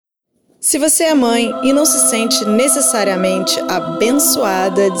Se você é mãe e não se sente necessariamente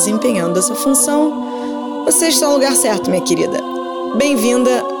abençoada desempenhando essa função, você está no lugar certo, minha querida.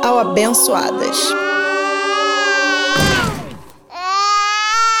 Bem-vinda ao Abençoadas.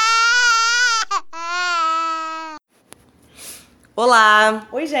 Olá!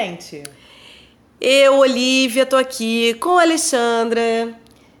 Oi, gente! Eu, Olivia, tô aqui com a Alexandra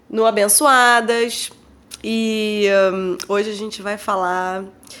no Abençoadas e hoje a gente vai falar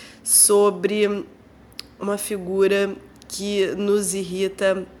sobre uma figura que nos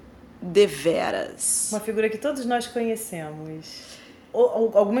irrita deveras. Uma figura que todos nós conhecemos.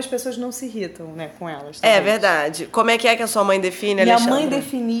 Algumas pessoas não se irritam, né, com elas. É talvez. verdade. Como é que a sua mãe define, Minha Alexandra? mãe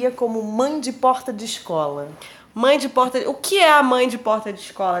definia como mãe de porta de escola. Mãe de porta... O que é a mãe de porta de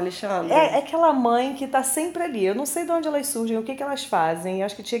escola, Alexandra? É aquela mãe que tá sempre ali. Eu não sei de onde elas surgem, o que elas fazem. Eu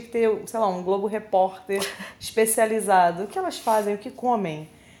acho que tinha que ter, sei lá, um Globo Repórter especializado. O que elas fazem, o que comem.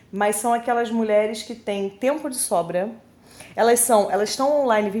 Mas são aquelas mulheres que têm tempo de sobra. Elas estão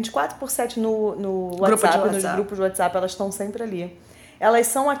online 24/7 no WhatsApp, nos grupos de WhatsApp, elas estão sempre ali. Elas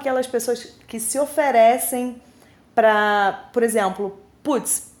são aquelas pessoas que se oferecem para, por exemplo,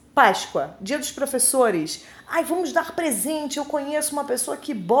 Páscoa, Dia dos Professores. Ai, vamos dar presente. Eu conheço uma pessoa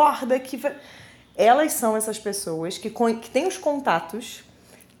que borda, Elas são essas pessoas que têm os contatos,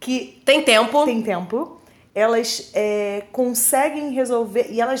 que tem tempo. Elas conseguem resolver,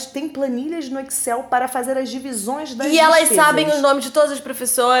 e elas têm planilhas no Excel para fazer as divisões das despesas. Elas sabem os nomes de todas as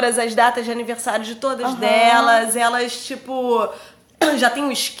professoras, as datas de aniversário de todas delas. Elas, já tem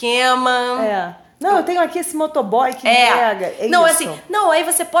um esquema. Não, eu tenho aqui esse motoboy que entrega. Não, isso. aí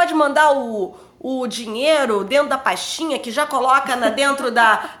você pode mandar o dinheiro dentro da pastinha que já coloca dentro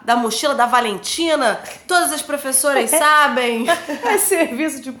da mochila da Valentina. Todas as professoras sabem. É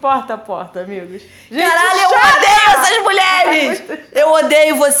serviço de porta a porta, amigos. Gente, caralho, eu odeio essas mulheres! Eu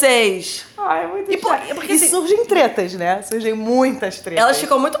odeio vocês! Ai, é muito chato. Porque surgem tretas, né? Surgem muitas tretas. Elas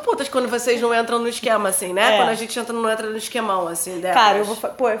ficam muito putas quando vocês não entram no esquema, assim, né? Quando a gente não entra no esquemão, assim, delas. Cara,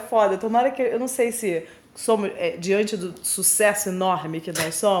 é foda. Tomara que... Eu não sei se somos... diante do sucesso enorme que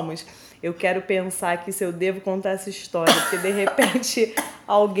nós somos... Eu quero pensar aqui se eu devo contar essa história, porque de repente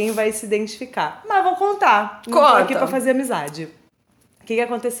alguém vai se identificar. Mas vou contar. Não tô aqui pra fazer amizade. O que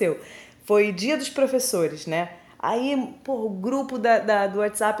aconteceu? Foi Dia dos Professores, né? Aí, o grupo do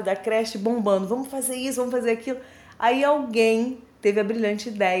WhatsApp da creche bombando. Vamos fazer isso, vamos fazer aquilo. Aí alguém teve a brilhante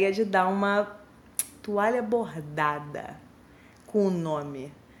ideia de dar uma toalha bordada com o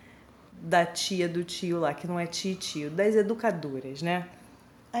nome da tia do tio lá, que não é tia e tio, das educadoras, né?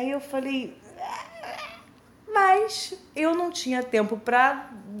 Aí eu falei, mas eu não tinha tempo pra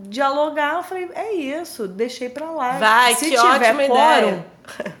dialogar. Eu falei, é isso, deixei pra lá. Vai, se que tiver ótima ideia.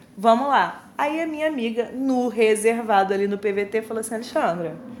 Vamos lá. Aí a minha amiga, no reservado ali no PVT, falou assim,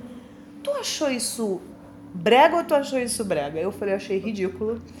 Alexandra, tu achou isso brega ou tu achou isso brega? Eu falei, achei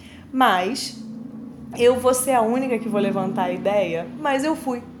ridículo, mas eu vou ser a única que vou levantar a ideia, mas eu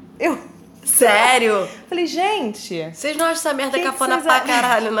fui. Sério? Falei, gente... Vocês não acham essa merda cafona pra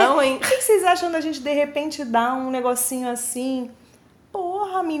caralho, não, hein? O que vocês acham da gente, de repente, dar um negocinho assim?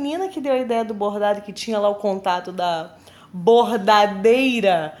 Porra, a menina que deu a ideia do bordado, que tinha lá o contato da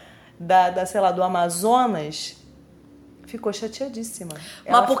bordadeira sei lá, do Amazonas... Ficou chateadíssima.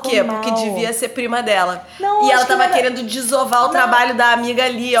 Mas por quê? Porque devia ser prima dela. Não, e ela tava querendo desovar o trabalho da amiga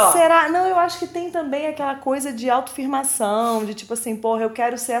ali, ó. Será? Não, eu acho que tem também aquela coisa de autoafirmação, de tipo assim, porra, eu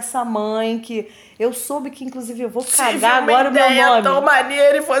quero ser essa mãe que... Eu soube que, inclusive, eu vou cagar agora o meu nome. Uma ideia tão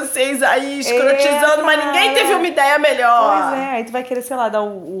maneira e vocês aí escrotizando, mas ninguém teve uma ideia melhor. Pois é, aí tu vai querer, sei lá, dar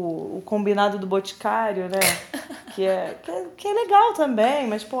o combinado do Boticário, né? que é legal também,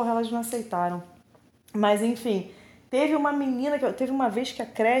 mas, porra, elas não aceitaram. Mas, enfim... Teve uma vez que a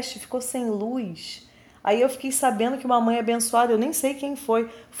creche ficou sem luz. Aí eu fiquei sabendo que uma mãe abençoada, eu nem sei quem foi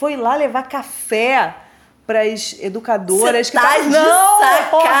lá levar café para as educadoras. Cê tá de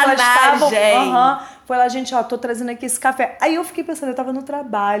sacanagem. Foi lá, gente, tô trazendo aqui esse café. Aí eu fiquei pensando, eu tava no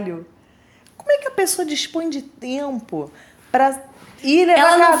trabalho. Como é que a pessoa dispõe de tempo para ir levar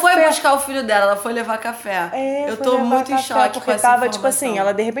café? Ela não foi buscar o filho dela, ela foi levar café. Eu tô muito em choque com essa informação. Tipo assim,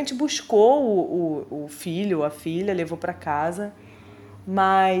 ela de repente buscou o filho, a filha, levou pra casa,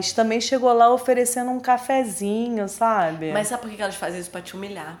 mas também chegou lá oferecendo um cafezinho, sabe? Mas sabe por que elas fazem isso? Pra te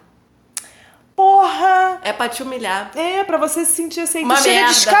humilhar. Porra! É pra te humilhar. É, pra você se sentir assim, uma tu chega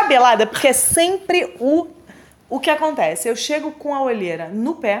merda. Descabelada, porque é sempre o que acontece. Eu chego com a olheira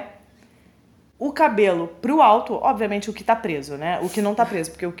no pé, o cabelo pro alto, obviamente o que tá preso, né? O que não tá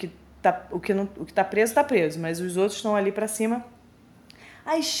preso, porque o que tá preso, mas os outros estão ali pra cima.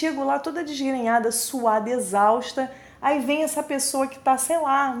 Aí chego lá toda desgrenhada, suada, exausta. Aí vem essa pessoa que tá, sei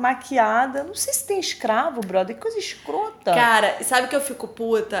lá, maquiada. Não sei se tem escravo, brother. Que coisa escrota. Cara, sabe que eu fico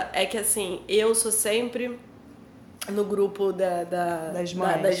puta? É que assim, eu sou sempre no grupo das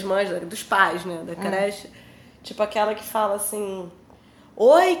mães. das mães, dos pais, né? Da creche. Tipo aquela que fala assim...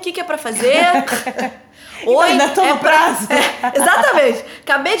 Oi, o que é pra fazer? Oi, ainda tô no prazo. Exatamente.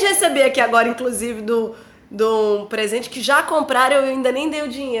 Acabei de receber aqui agora, inclusive, de um presente que já compraram, eu ainda nem dei o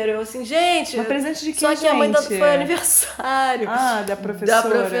dinheiro. Eu assim, gente... Um presente de quem, Só que a mãe gente? foi aniversário. Da professora. Da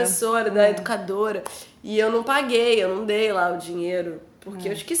professora, da educadora. E eu não paguei, eu não dei lá o dinheiro. Porque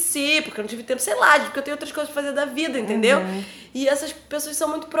eu esqueci, porque eu não tive tempo, sei lá, porque eu tenho outras coisas pra fazer da vida, entendeu? E essas pessoas são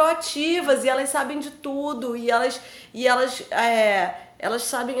muito proativas e elas sabem de tudo. E elas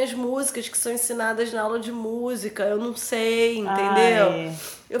sabem as músicas que são ensinadas na aula de música. Eu não sei, entendeu? Ai.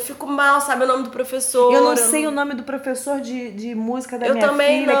 Eu fico mal, sabe o nome do professor. Eu não sei o nome do professor de música da minha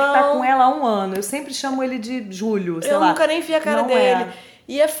também filha, não. que tá com ela há 1 ano. Eu sempre chamo ele de Júlio, sei lá. Eu nunca nem vi a cara Não dele. É.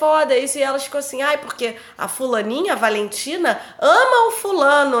 E é foda isso. E elas ficam assim, porque a fulaninha, a Valentina, ama o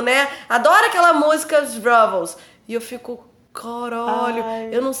fulano, né? Adora aquela música, os Rubbles. E eu fico, caralho,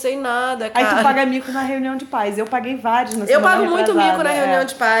 eu não sei nada, cara. Aí tu paga mico na reunião de pais. Eu paguei vários na semana Eu pago muito retrasada. mico na reunião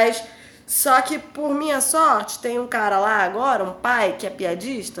de pais. Só que, por minha sorte, tem um cara lá agora, um pai que é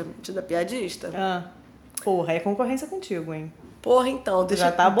piadista, metido piadista. Porra, é concorrência contigo, hein? Porra, então, Já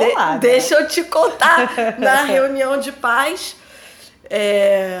tá bolada. Deixa eu te contar. Na reunião de pais,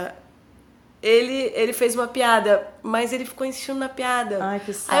 ele fez uma piada, mas ele ficou insistindo na piada. Ai,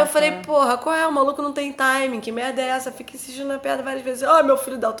 que saco. Aí eu falei, porra, qual é? O maluco não tem timing, que merda é essa? Fica insistindo na piada várias vezes. Meu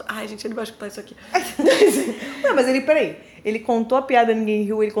filho dá auto... Ai, gente, ele vai escutar isso aqui. Não, mas peraí. Ele contou a piada, ninguém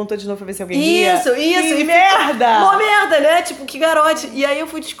riu, ele contou de novo pra ver se alguém ria. Isso. Que merda! Mó merda, né? Tipo, que garote. E aí eu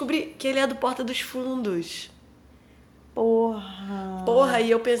fui descobrir que ele é do Porta dos Fundos. Porra, e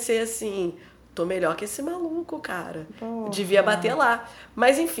eu pensei assim... Tô melhor que esse maluco, cara. Porra. Devia bater lá.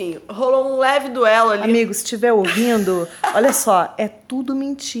 Mas enfim, rolou um leve duelo ali. Amigo, se estiver ouvindo, olha só, é tudo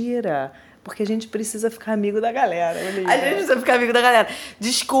mentira. Porque a gente precisa ficar amigo da galera. A gente precisa ficar amigo da galera.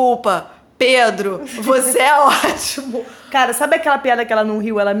 Desculpa, Pedro, você é ótimo. Cara, sabe aquela piada que ela não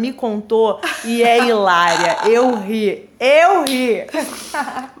riu? Ela me contou e é hilária. Eu ri.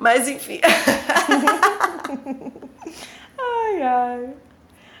 Mas enfim. Ai.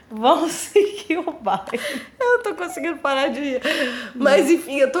 Vamos seguir o baile. Eu não tô conseguindo parar de rir. Mas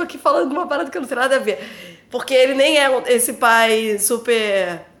enfim, eu tô aqui falando de uma parada que não tem nada a ver. Porque ele nem é esse pai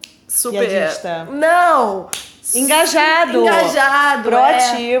super... Piadista. Não! Engajado.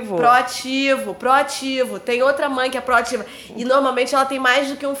 Proativo. Tem outra mãe que é proativa. E normalmente ela tem mais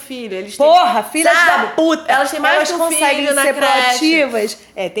do que um filho. Eles têm, Porra, filhas da puta. Elas têm mais do que um filho na ser creche. proativas.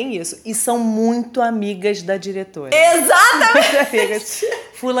 Tem isso. E são muito amigas da diretora. Exatamente.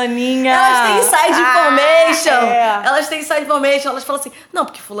 Fulaninha. Elas têm inside information. Elas têm inside information. Elas falam assim, não,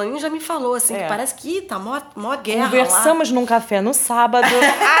 porque fulaninho já me falou, assim, que parece que tá mó guerra Conversamos lá. num café no sábado.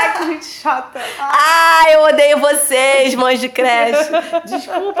 Ai, que gente chata. Eu odeio vocês, mães de creche.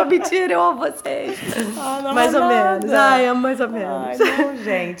 Desculpa, mentira, eu amo vocês. Não mais é ou nada. menos. Amo mais ou menos. Não,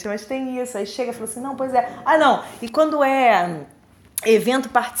 gente, mas tem isso. Aí chega e fala assim, não, pois é. Não, e quando é evento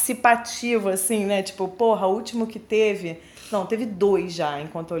participativo, assim, né? Tipo, porra, o último que teve... Não, teve 2 já,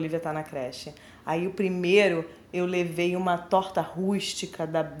 enquanto a Olivia tá na creche. Aí o primeiro, eu levei uma torta rústica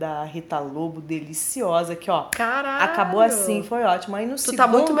da Rita Lobo, deliciosa, que ó... Caralho! Acabou assim, foi ótimo. Aí no segundo... tá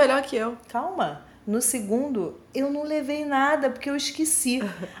muito melhor que eu. Calma. No segundo, eu não levei nada, porque eu esqueci.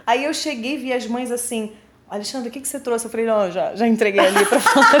 Aí eu cheguei e vi as mães assim... Alexandre, o que você trouxe? Eu falei, não, já entreguei ali pra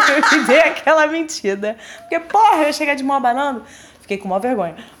falar que eu me dei aquela mentira. Porque, porra, eu ia chegar de mão abanando. Fiquei com maior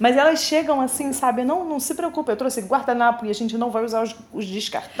vergonha. Mas elas chegam assim, sabe? Não se preocupe, eu trouxe guardanapo e a gente não vai usar os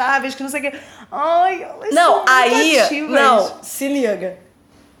descartáveis, que não sei o quê. Ai, elas são muito ativas. Não, se liga.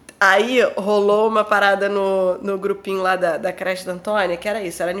 Aí rolou uma parada no grupinho lá da creche da Antônia, que era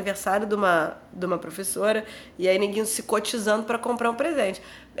isso, era aniversário de uma professora, e aí ninguém se cotizando pra comprar um presente.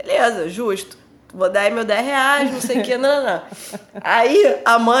 Beleza, justo. Vou dar aí meu R$10, não sei o que, não. Aí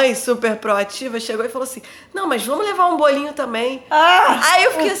a mãe, super proativa, chegou e falou assim, não, mas vamos levar um bolinho também. Aí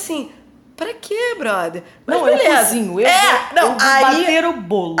eu fiquei assim, pra quê, brother? Mas não, beleza. Eu cozinho, eu vou bater o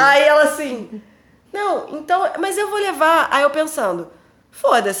bolo. Aí ela assim, não, então, mas eu vou levar. Aí eu pensando,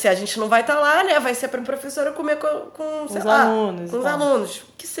 foda-se, a gente não vai estar lá, né? Vai ser pra professora comer com sei lá, alunos. Com os alunos.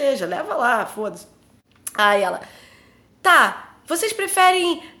 Que seja, leva lá, foda-se. Aí ela, tá... Vocês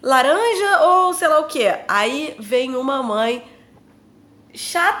preferem laranja ou sei lá o quê? Aí vem uma mãe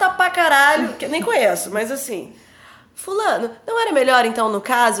chata pra caralho, que eu nem conheço, mas assim... Fulano, não era melhor, então, no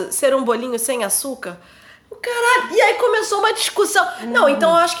caso, ser um bolinho sem açúcar? O caralho. E aí começou uma discussão. Não, então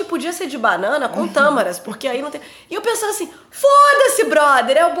eu acho que podia ser de banana com tâmaras, porque aí não tem... E eu pensando assim, foda-se,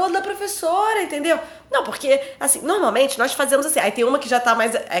 brother, é o bolo da professora, entendeu? Não, porque, assim, normalmente nós fazemos assim. Aí tem uma que já tá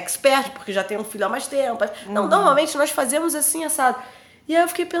mais expert, porque já tem um filho há mais tempo. Não, normalmente nós fazemos assim, assado. E aí eu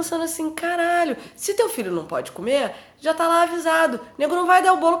fiquei pensando assim, caralho, se teu filho não pode comer, já tá lá avisado. O nego não vai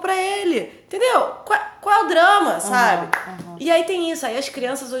dar o bolo pra ele, entendeu? Qual é o drama, sabe? E aí tem isso, aí as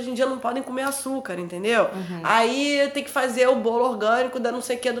crianças hoje em dia não podem comer açúcar, entendeu? Aí tem que fazer o bolo orgânico da não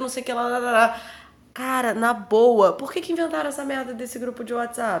sei o que, do não sei o que lá. Cara, na boa, por que inventaram essa merda desse grupo de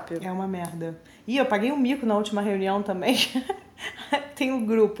WhatsApp? É uma merda. E eu paguei um mico na última reunião também. Tem o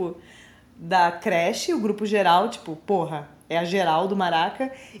grupo da creche, o grupo geral, tipo, porra, é a geral do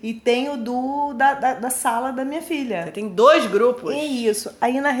Maraca, e tem o da sala da minha filha. Você tem 2 grupos? É isso.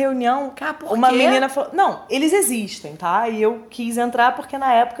 Aí na reunião, Cara, por uma quê? menina falou... Não, eles existem, tá? E eu quis entrar porque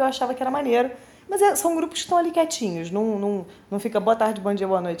na época eu achava que era maneiro. Mas são grupos que estão ali quietinhos. Não fica boa tarde, bom dia,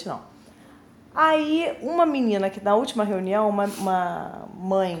 boa noite, não. Aí uma menina que na última reunião, uma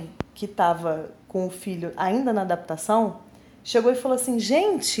mãe que estava com o filho ainda na adaptação, chegou e falou assim,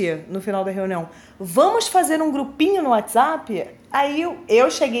 gente, no final da reunião, vamos fazer um grupinho no WhatsApp? Aí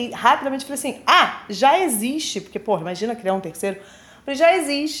eu cheguei rapidamente e falei assim, já existe, porque, porra, imagina criar um terceiro. Eu falei, já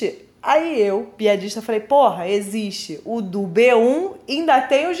existe. Aí eu, piadista, falei, porra, existe o do B1 e ainda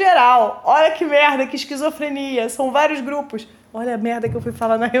tem o geral. Olha que merda, que esquizofrenia, são vários grupos. Olha a merda que eu fui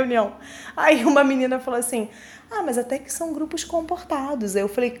falar na reunião. Aí uma menina falou assim, mas até que são grupos comportados. Aí eu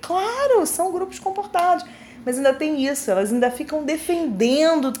falei, claro, são grupos comportados. Mas ainda tem isso, elas ainda ficam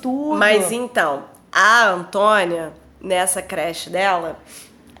defendendo tudo. Mas então, a Antônia, nessa creche dela,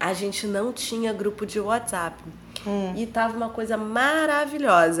 a gente não tinha grupo de WhatsApp. E tava uma coisa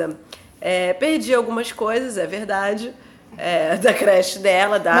maravilhosa. Perdi algumas coisas, é verdade, da creche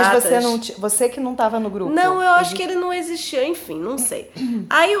dela, datas. Mas você que não tava no grupo? Não, eu acho que ele não existia, enfim, não sei.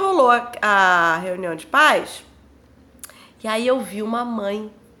 Aí rolou a reunião de pais, e aí eu vi uma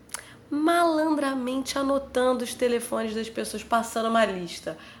mãe malandramente anotando os telefones das pessoas, passando uma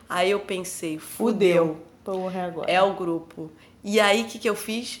lista. Aí eu pensei, fudeu. Porra, agora. É o grupo. E aí, o que eu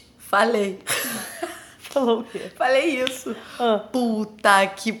fiz? Falei. Falou o quê? Falei isso. Puta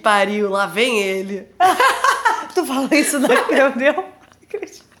que pariu, lá vem ele. Tu falou isso na reunião?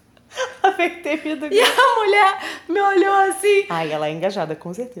 E a mulher me olhou assim. Ai, ela é engajada,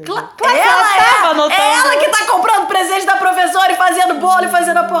 com certeza. Ela que tá comprando presente da professora e fazendo bolo e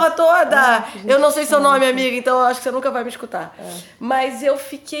fazendo a porra toda. Eu não sei seu nome, amiga, então eu acho que você nunca vai me escutar. Mas eu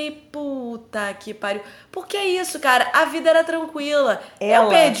fiquei, puta que pariu. Porque é isso, cara, a vida era tranquila. Eu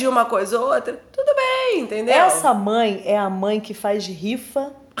perdi uma coisa ou outra, tudo bem, entendeu? Essa mãe é a mãe que faz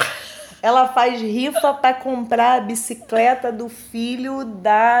rifa. Ela faz rifa pra comprar a bicicleta do filho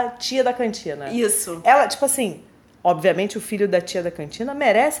da tia da cantina. Isso. Ela, tipo assim, obviamente o filho da tia da cantina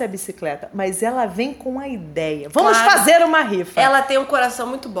merece a bicicleta, mas ela vem com a ideia. Vamos fazer uma rifa. Ela tem um coração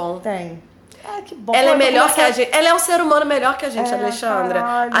muito bom. Tem. Que bom. Ela é melhor que a gente. Ela é um ser humano melhor que a gente, Alexandra.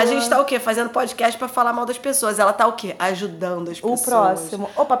 Caralho. A gente tá o quê? Fazendo podcast pra falar mal das pessoas. Ela tá o quê? Ajudando as pessoas. O próximo.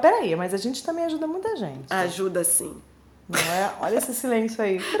 Opa, peraí, mas a gente também ajuda muita gente. Ajuda sim. Não é? Olha esse silêncio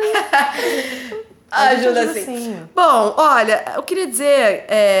aí. Ajuda sim. Bom, olha, eu queria dizer,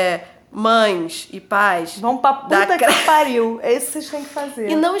 mães e pais... Vão pra puta que pariu. É isso que vocês têm que fazer.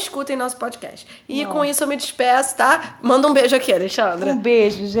 E não escutem nosso podcast. E com isso eu me despeço, tá? Manda um beijo aqui, Alexandra. Um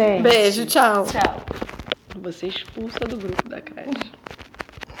beijo, gente. Beijo, tchau. Tchau. Você expulsa do grupo da creche.